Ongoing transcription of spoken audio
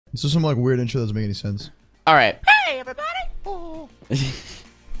This is some like weird intro that doesn't make any sense. All right. Hey, everybody! Oh. Hey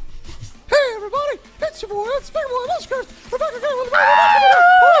everybody, it's your boy UnspeakablePlays. We're back again with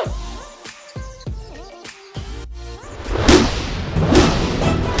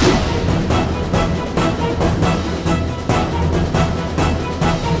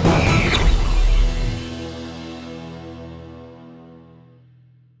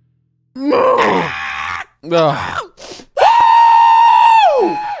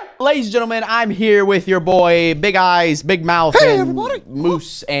Ladies and gentlemen, I'm here with your boy, Big Eyes, Big Mouth, and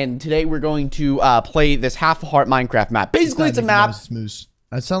Moose, and today we're going to play this half-a-heart Minecraft map. Basically, it's a map. Moose.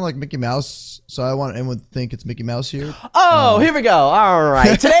 I sound like Mickey Mouse, so I want anyone to think it's Mickey Mouse here. Oh, here we go. All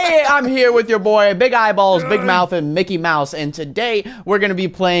right. Today, I'm here with your boy, Big Eyeballs, Big Mouth, and Mickey Mouse, and today we're going to be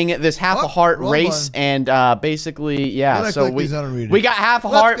playing this half-a-heart race, and basically, yeah, so we got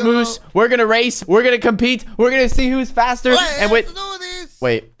half-a-heart, Moose. We're going to race. We're going to compete. We're going to see who's faster. And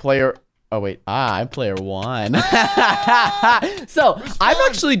wait, player... Oh, wait. I'm player one. So, I've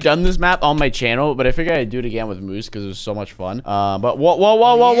actually done this map on my channel, but I figured I'd do it again with Moose because it was so much fun. But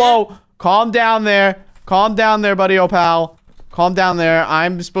whoa. Calm down there. Calm down there, buddy, pal. Calm down there.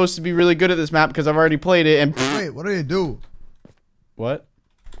 I'm supposed to be really good at this map because I've already played it. And wait, what do you do? What?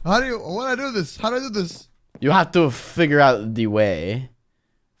 When I do this? How do I do this? You have to figure out the way.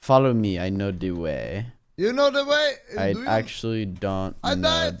 Follow me. I know the way. You know the way? I actually don't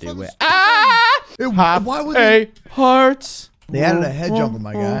know the way. Why would they? Hearts. They added a head jump on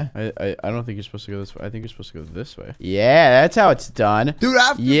my guy. I don't think you're supposed to go this way. I think you're supposed to go this way. Yeah, that's how it's done. Dude,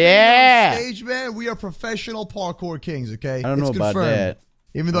 after being on stage, man, we are professional parkour kings, okay? I don't know about that.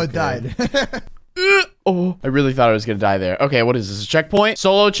 Even though I died. Oh, I really thought I was gonna die there. Okay, what is this? A checkpoint?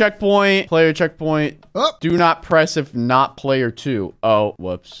 Solo checkpoint, player checkpoint. Oh. Do not press if not player 2. Oh,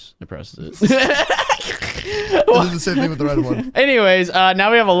 whoops. I pressed it. Well, this is the same thing with the red one. Anyways,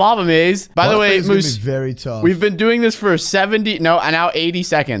 now we have a lava maze. By the way, Moose, very tough. We've been doing this for now 80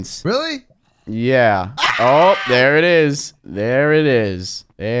 seconds. Really? Yeah. Oh, there it is. There it is.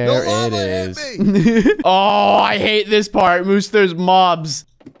 There it is. Oh, I hate this part, Moose. There's mobs.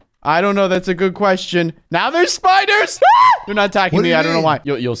 I don't know. That's a good question. Now there's spiders. They're not attacking me. I don't know why.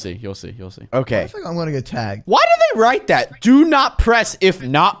 You'll see. You'll see. You'll see. Okay. I think I'm gonna get tagged. Why do they write that? Do not press if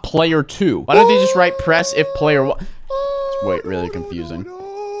not player 2. Why don't they just write press if player 1? It's wait, really confusing.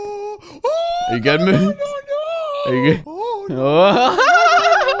 Are you good, man? Are you good?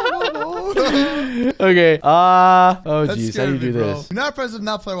 Okay. Oh jeez, how do you do this? Do not press if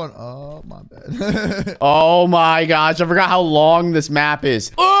not player 1. Oh my bad. Oh my gosh, I forgot how long this map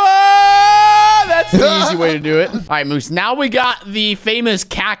is. Oh, that's the easy way to do it. All right, Moose. Now we got the famous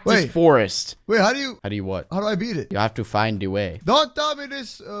cactus forest. Wait, how do you what? How do I beat it? You have to find the way. Don't tell me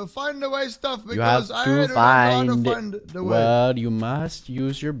this find the way stuff because you have I to don't know how to find the way. Well, you must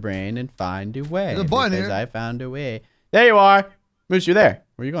use your brain and find the way. There's a button because here. I found a way. There you are. Moose, you're there.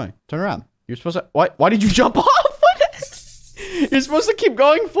 Where are you going? Turn around. You're supposed to... Why did you jump off? You're supposed to keep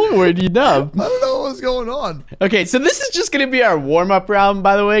going forward, you dumb. I don't know what's going on. Okay, so this is just going to be our warm-up round,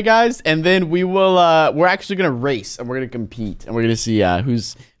 by the way, guys. And then we will... we're actually going to race, and we're going to compete. And we're going to see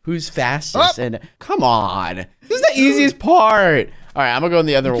who's fastest. And come on. This is the easiest part. All right, I'm going to go in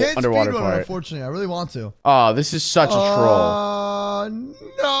the other underwater part. Unfortunately, I really want to. Oh, this is such a troll.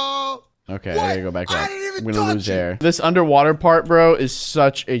 No. Okay, I gotta go back up. I'm gonna lose air. This underwater part, bro, is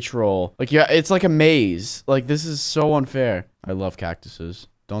such a troll. Like, yeah, it's like a maze. Like, this is so unfair. I love cactuses.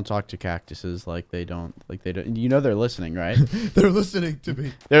 Don't talk to cactuses like they don't. You know they're listening, right? They're listening to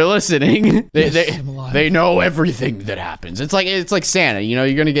me. They're listening. They know everything that happens. It's like Santa. You know,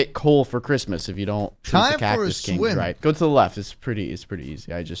 you're gonna get coal for Christmas if you don't treat the cactus king right. Go to the left. It's pretty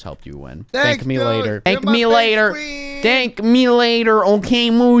easy. I just helped you win. Thank me later. Thank me later. Thank me later. Okay,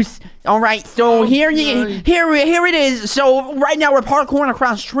 Moose. All right, so here it is. So right now we're parkouring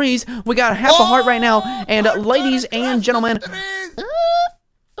across trees. We got half a heart right now, and ladies and gentlemen.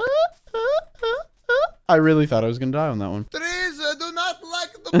 I really thought I was gonna die on that one. Trees do not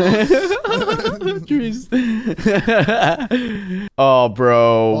like the trees. Oh,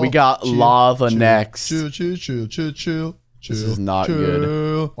 bro, we got lava next. Chill. This is not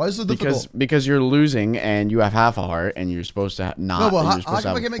good. Why is it so difficult? Because you're losing and you have half a heart and you're supposed to not. No, but how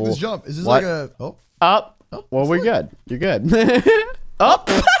come I can make this jump? Is this what? Like a up? Oh, well, we're good. You're good. Up.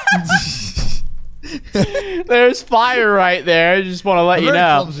 There's fire right there. I just want to let you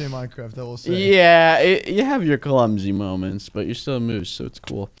know. Clumsy in Minecraft, I will say. Yeah, you have your clumsy moments, but you're still a moose, so it's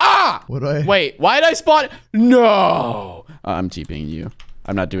cool. Ah! Wait, why did I spawn? No! I'm TPing you.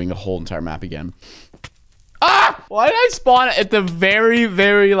 I'm not doing the whole entire map again. Ah! Why did I spawn at the very,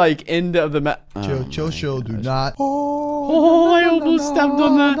 very, like, end of the map? Chill. Do not. Oh, I almost stepped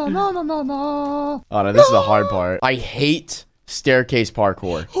on that. Oh, no, this is the hard part. I hate staircase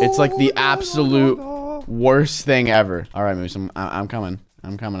parkour. It's like the absolute worst thing ever. All right, Moose, I'm coming.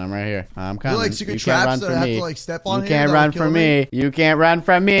 I'm right here. I'm coming. Like secret traps that I have to like step on. You can't run from me. You can't run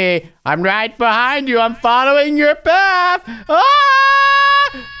from me. I'm right behind you. I'm following your path. Ah!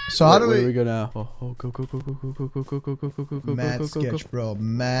 So how do we go now? Go. Mad sketch, bro.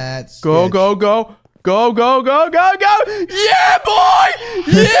 Mad sketch. Go. Yeah, boy!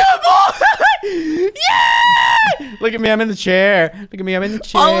 Yeah, boy! Yeah! Look at me, I'm in the chair. Look at me, I'm in the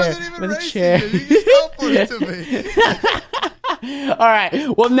chair. I wasn't even racing it. You just teleported to me. All right.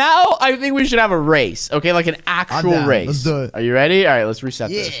 Well, now I think we should have a race. Okay, like an actual race. Let's do it. Are you ready? All right, let's reset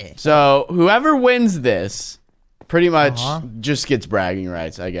this. So whoever wins this pretty much just gets bragging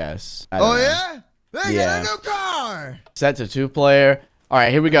rights, I guess. I don't know. Yeah? They get a new car. Set to 2-player. All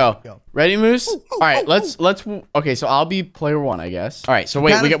right, here we go. Ready, Moose? All right, let's. Okay, so I'll be player 1, I guess. All right, so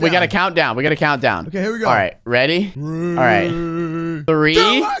wait, we got to count down. Okay, here we go. All right, ready? All right, 3,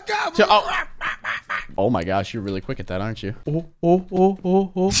 2. Oh my gosh, you're really quick at that, aren't you? Oh.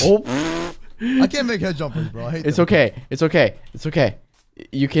 I can't make head jumpers, bro. I hate It's okay.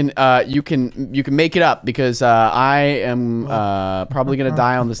 You can make it up because I am probably gonna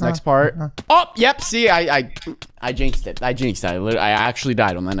die on this next part. Oh, yep. See, I jinxed it. I actually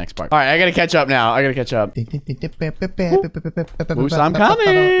died on that next part. All right, I gotta catch up now. Moose, I'm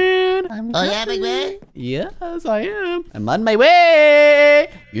coming. Oh yeah, big man. Yes, I am. I'm on my way.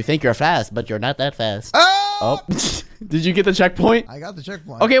 You think you're fast, but you're not that fast. Oh. Did you get the checkpoint? I got the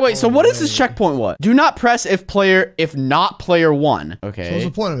checkpoint. Okay, wait. So what is this checkpoint? What? Do not press if not player 1. Okay. So what's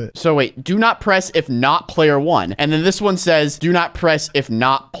the point of it? So wait, do not press if not player 1. And then this one says do not press if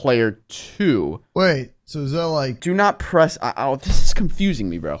not player 2. Wait. So is that like... Do not press... Oh, this is confusing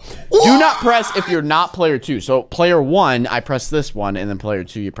me, bro. What? Do not press if you're not player 2. So player 1, I press this one, and then player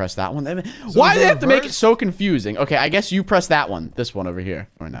 2, you press that one. So why do they have to make it so confusing? Okay, I guess you press that one. This one over here.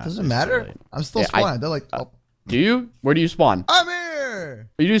 Or not. Doesn't matter. I'm still spawned. They're like... Do you? Where do you spawn? I'm here.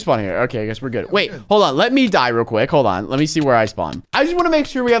 You do spawn here. Okay, I guess we're good. Wait, hold on. Let me die real quick. Hold on. Let me see where I spawn. I just want to make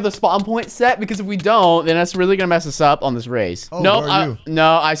sure we have the spawn point set because if we don't, then that's really going to mess us up on this race. Oh, nope.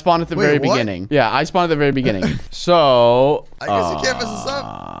 No, I spawned at the very beginning. Yeah, I spawned at the very beginning. So... I guess you can't mess us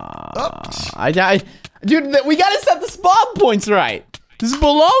up. Dude, we got to set the spawn points right. This is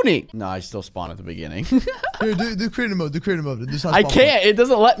baloney. No, I still spawn at the beginning. Here, do creative mode. I can't. It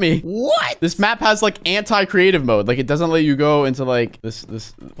doesn't let me. What? This map has like anti-creative mode. Like it doesn't let you go into like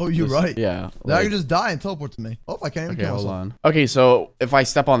this. Oh, you're right. Yeah. Now you just die and teleport to me. Oh, I can't even kill myself. Hold on. Okay, so if I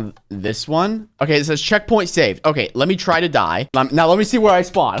step on this one. Okay, it says checkpoint saved. Okay, let me try to die. Now let me see where I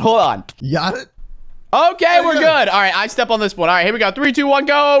spawn. Hold on. You got it? Okay, we're good. All right, I step on this one. All right, here we go. 3, 2, 1,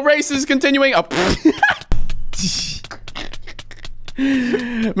 go. Race is continuing. Oh.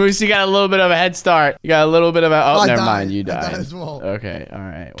 Moose, you got a little bit of a head start. You got a little bit of a... Oh, never mind. You died. As well. Okay. All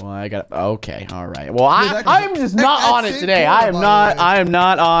right. Well, I got... Okay. All right. Well, I'm just not on it today. I am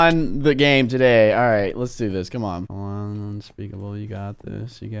not on the game today. All right. Let's do this. Come on. Come on, Unspeakable. You got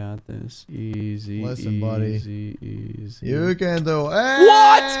this. Easy. Listen, buddy. Easy. You can do it.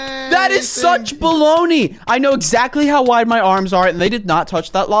 What? That is such baloney. I know exactly how wide my arms are, and they did not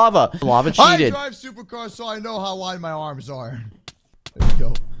touch that lava. The lava cheated. I drive supercars, so I know how wide my arms are. There you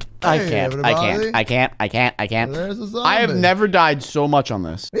go. I can't. There's a zombie. I have never died so much on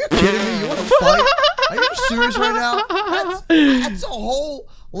this. Are you kidding me? You want to fight? Are you serious right now? That's a whole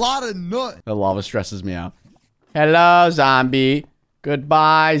lot of nut. The lava stresses me out. Hello, zombie.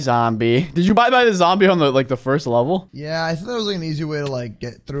 Goodbye, zombie. Did you buy the zombie on the first level? Yeah, I thought that was like an easy way to like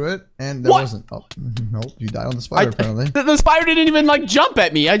get through it, and there wasn't. Oh, nope, you died on the spider apparently. The spider didn't even like jump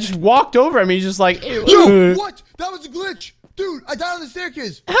at me. I just walked over him. He's just like, yo, what? That was a glitch. Dude, I died on the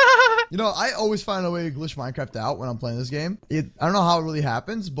staircase. You know, I always find a way to glitch Minecraft out when I'm playing this game. I don't know how it really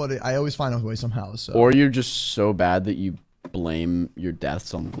happens, but I always find a way somehow. So. Or you're just so bad that you blame your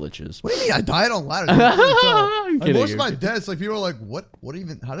deaths on glitches. What do you mean? I died on ladder. Like, most of my deaths, like people are like, "What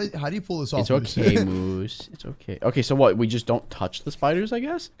even? How do you pull this off?" It's okay, Moose. It's okay. Okay, so what? We just don't touch the spiders, I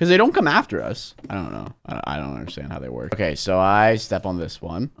guess, because they don't come after us. I don't know. I don't understand how they work. Okay, so I step on this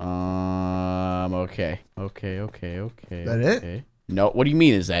one. Okay. Is that it? No. What do you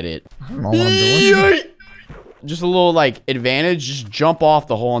mean? Is that it? I don't know what I'm doing. Just a little like advantage. Just jump off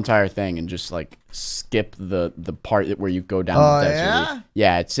the whole entire thing and just like skip the part where you go down the desert. Yeah?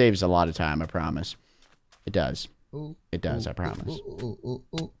 Yeah, it saves a lot of time. I promise. It does. Ooh, it does. I promise. Ooh.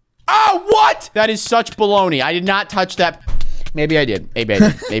 Oh, what? That is such baloney. I did not touch that. Maybe I did. Maybe I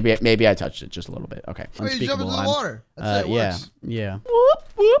did. Maybe I touched it just a little bit. Okay. Wait, you jump into the water. That's it. Yeah. Works. Yeah. Oh,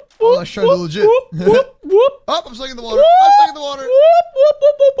 let's try to do legit. Oh, I'm stuck in the water. I'm stuck in the water.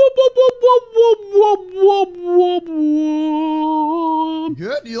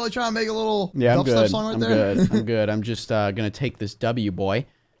 Good? You like trying to make a little dubstep song right there? I'm good. I'm just gonna take this W, boy.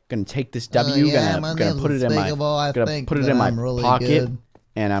 Gonna take this W. Gonna put it in my pocket,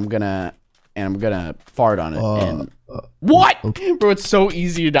 and I'm gonna fart on it. And what? Bro, it's so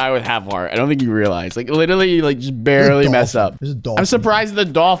easy to die with half heart. I don't think you realize. Like literally, you like just barely mess up. I'm surprised the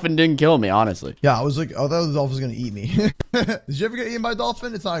dolphin didn't kill me. Honestly. Yeah, I was like, oh, the dolphin's gonna eat me. Did you ever get eaten by a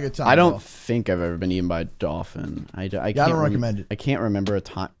dolphin? It's not a good time. I don't think I've ever been eaten by a dolphin. I don't recommend it. I can't remember a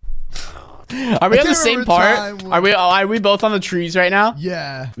time. Are we on the same part? Are we both on the trees right now?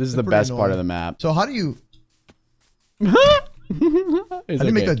 Yeah. This is the best part of the map. So how do you? I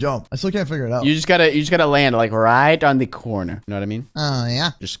didn't make that jump. I still can't figure it out. You just gotta land like right on the corner. You know what I mean? Oh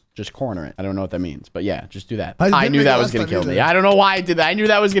yeah. Just corner it. I don't know what that means, but yeah, just do that. I knew that was gonna kill me. I don't know why I did that. I knew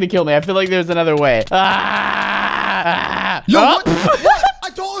that was gonna kill me. I feel like there's another way. Yo, what? What? I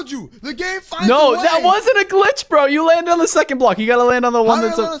told you. The game finds a way. That wasn't a glitch, bro. You landed on the second block. You gotta land on the one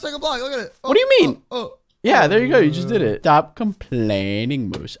that's on the second block. Look at it. What do you mean? Yeah, there you go. You just did it. Stop complaining,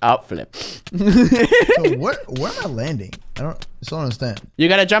 Moose. Out flip. So where am I landing? I still don't understand. You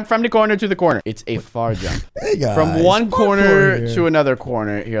gotta jump from the corner to the corner. It's a far jump. Hey guys, from one corner to another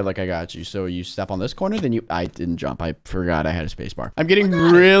corner. Here, look, I got you. So you step on this corner, then I didn't jump. I forgot I had a space bar. I'm getting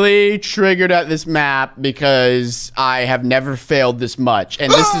really triggered at this map because I have never failed this much,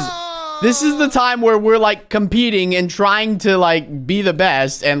 and this is the time where we're like competing and trying to like be the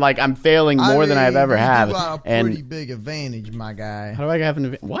best, and like I'm failing more than I've ever had. You got a pretty big advantage, my guy. How do I have an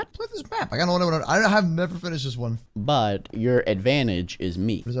advantage? What? Play this map. I have never finished this one. But your advantage is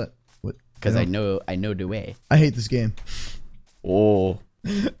me. What is that? What? Because I know the way. I hate this game. Oh.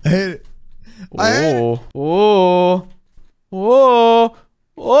 I hate it. I hate it. Oh. Oh.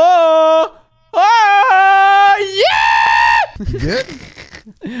 Oh. Oh. Yeah. You good?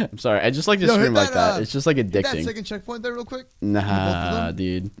 I'm sorry. I just like to stream like that. It's just like addicting. Hit that second checkpoint there real quick. Nah,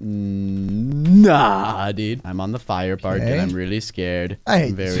 dude. Nah, dude. I'm on the fire part and I'm really scared.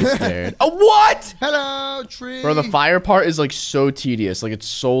 I'm very scared. Oh, what? Hello, tree. Bro, the fire part is like so tedious. Like it's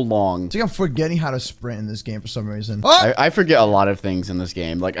so long. I think I'm forgetting how to sprint in this game for some reason. I forget a lot of things in this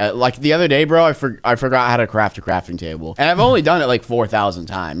game. Like the other day, bro, I forgot how to craft a crafting table. And I've only done it like 4,000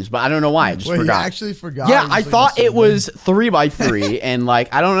 times, but I don't know why. I just forgot. You actually forgot? Yeah, I thought it was 3x3 and like,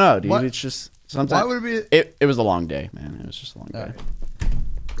 I don't know, dude. What? It's just sometimes. Why would it be? It was a long day, man. It was just a long day.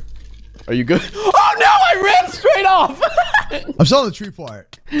 Are you good? Oh no! I ran straight off. I'm still on the tree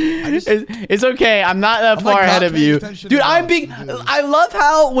part. It's okay. I'm not that far ahead of you, dude. I love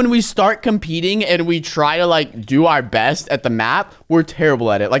how when we start competing and we try to like do our best at the map, we're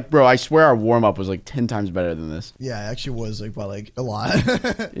terrible at it. Like, bro, I swear our warm up was like 10 times better than this. Yeah, it actually was like by like a lot.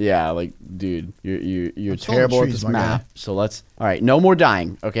 Yeah, like, dude, you're terrible at this map. So let's. All right, no more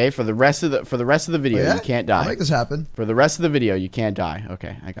dying. Okay, for the rest of the video, you can't die. I'll make this happen. For the rest of the video, you can't die.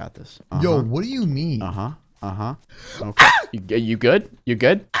 Okay, I got this. Yo, what do you mean? Okay. You good? You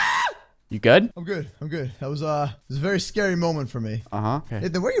good? You good? I'm good. That was a very scary moment for me. Okay. Hey,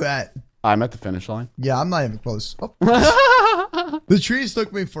 then where you at? I'm at the finish line. Yeah, I'm not even close. Oh. The trees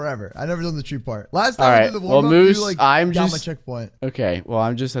took me forever. I never done the tree part. Last time I did the warm up, Moose, you like I'm got just my checkpoint. Okay, well,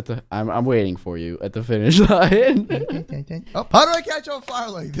 I'm just at the I'm waiting for you at the finish line. Oh, how do I catch on fire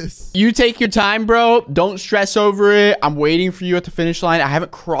like this? You take your time, bro. Don't stress over it. I'm waiting for you at the finish line. I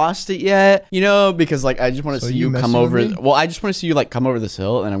haven't crossed it yet, you know, because like I just want to see you come over. Well, I just want to see you like come over this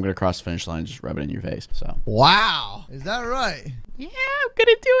hill, and I'm gonna cross the finish line and just rub it in your face. So. Wow, is that right? Yeah, I'm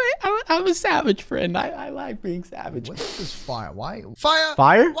gonna do it. I'm a savage friend. I like being savage. What is this fire? Why? Fire?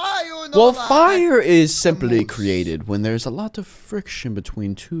 Fire? Why you know well, that? fire is simply created when there's a lot of friction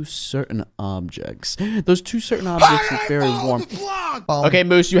between two certain objects. Those two certain objects are very warm. Okay,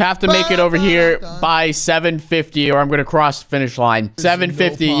 Moose, you have to make it over here by 7:50, or I'm gonna cross the finish line.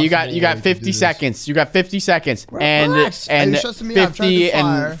 7:50. You got 50 seconds. You got 50 seconds. And 50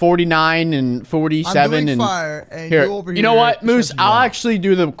 and 49 and 47 and here. You know what, Moose? I'll actually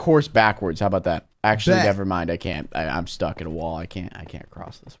do the course backwards. How about that? Actually, never mind. I can't. I'm stuck in a wall. I can't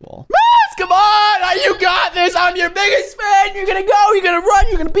cross this wall. Moose, come on! You got this. I'm your biggest fan. You're gonna go. You're gonna run.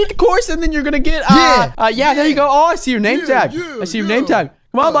 You're gonna beat the course, and then you're gonna get. Yeah. There you go. Oh, I see your name tag. I see your name tag.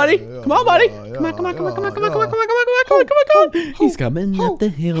 Come on, buddy. Come on, buddy. Come on. He's coming up the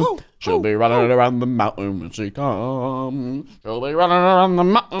hill. She'll be running around the mountain when she comes. She'll be running around the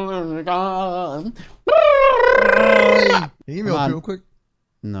mountain when she comes. Can you email real quick?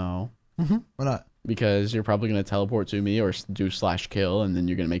 No. Why not? because you're probably gonna teleport to me or do /kill, and then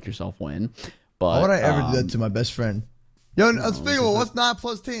you're gonna make yourself win. But why would I ever do that to my best friend? Yo, Unspeakable, what's 9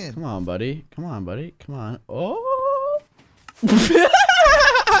 plus 10? Come on, buddy. Come on, buddy. Come on. Oh. I'm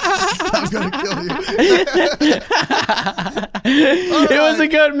gonna kill you. It was a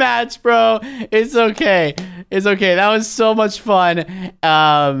good match, bro. It's okay. It's okay. That was so much fun.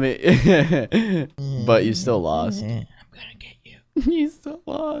 But you still lost. I'm gonna get you. You still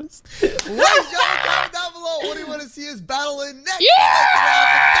lost. Ladies and gentlemen, comment down below what do you want to see us battling next.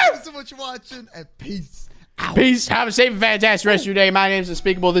 Yeah! Thank you so much for watching, and peace out. Peace. Have a safe and fantastic rest of your day. My name's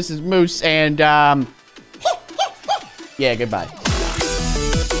Unspeakable. This is Moose, and yeah, goodbye.